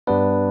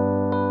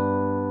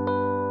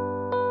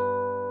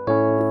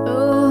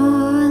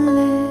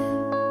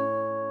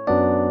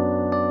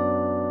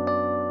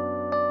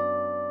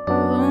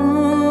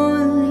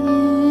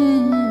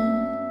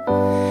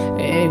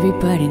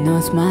Everybody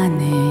knows my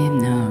name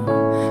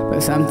now, but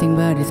something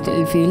about it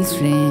still feels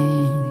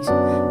strange.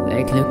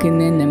 Like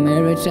looking in the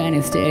mirror, trying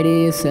to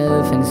steady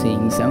yourself and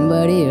seeing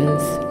somebody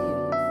else.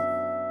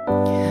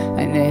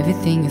 And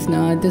everything is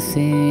not the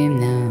same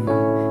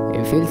now.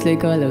 It feels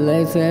like all our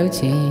lives have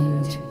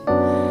changed.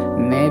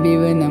 Maybe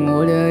when I'm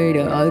older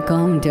it'll all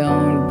calm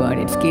down, but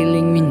it's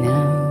killing me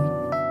now.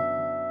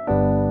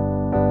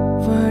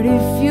 What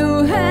if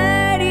you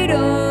had it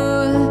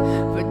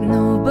all, but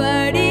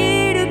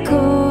nobody to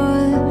call?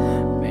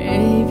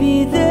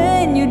 Maybe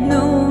then you'd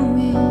know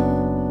me.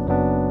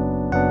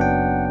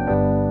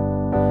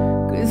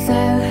 'Cause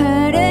I've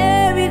had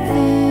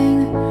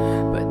everything,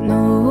 but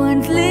no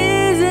one's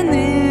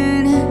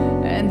listening,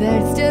 and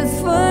that's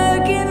just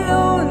fucking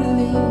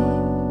lonely.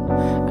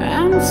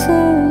 I'm so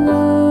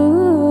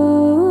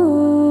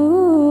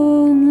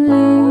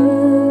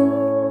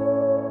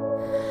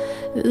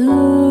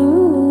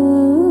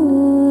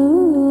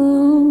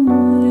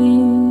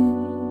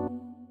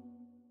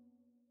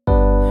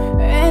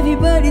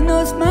Everybody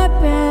knows my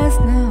past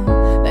now,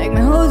 like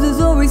my house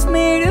is always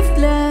made of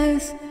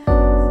glass.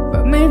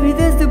 But maybe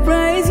that's the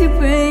price you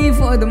pay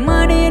for the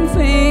money and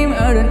fame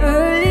at an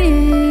early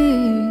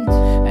age.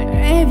 And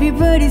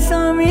everybody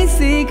saw me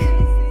sick,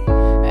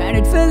 and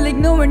it felt like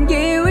no one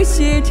gave a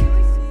shit.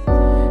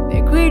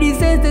 They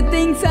criticized the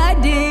things I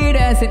did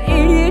as an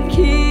idiot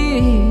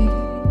kid.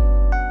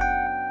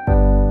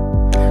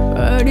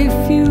 But if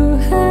you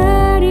had